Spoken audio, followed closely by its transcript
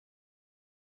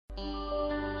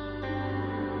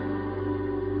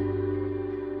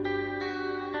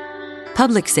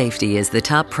Public safety is the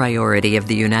top priority of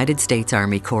the United States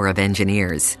Army Corps of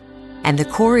Engineers, and the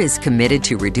Corps is committed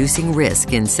to reducing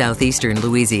risk in southeastern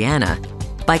Louisiana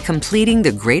by completing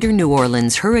the Greater New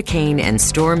Orleans Hurricane and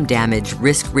Storm Damage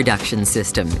Risk Reduction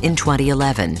System in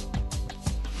 2011.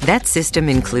 That system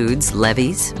includes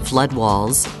levees, flood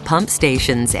walls, pump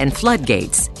stations, and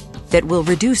floodgates that will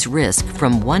reduce risk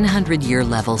from 100-year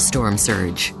level storm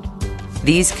surge.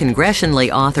 These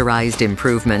congressionally authorized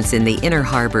improvements in the Inner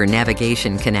Harbor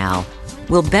Navigation Canal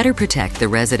will better protect the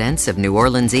residents of New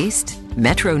Orleans East,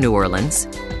 Metro New Orleans,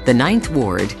 the 9th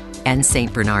Ward, and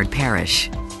St. Bernard Parish.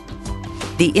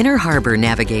 The Inner Harbor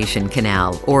Navigation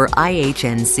Canal, or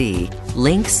IHNC,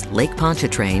 links Lake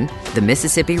Pontchartrain, the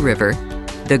Mississippi River,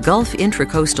 the Gulf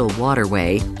Intracoastal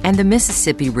Waterway, and the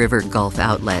Mississippi River Gulf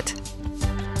Outlet.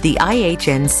 The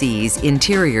IHNC's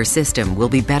interior system will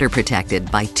be better protected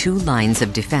by two lines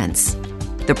of defense.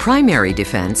 The primary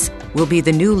defense will be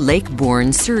the new Lake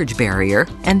Borgne Surge Barrier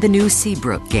and the new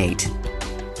Seabrook Gate.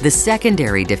 The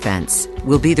secondary defense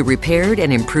will be the repaired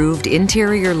and improved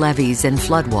interior levees and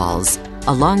flood walls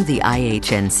along the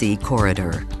IHNC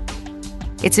corridor.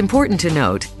 It's important to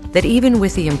note that even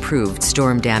with the improved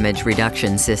storm damage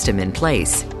reduction system in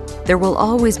place, there will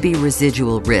always be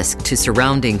residual risk to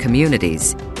surrounding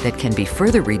communities that can be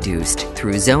further reduced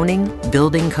through zoning,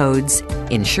 building codes,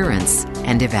 insurance,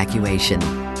 and evacuation.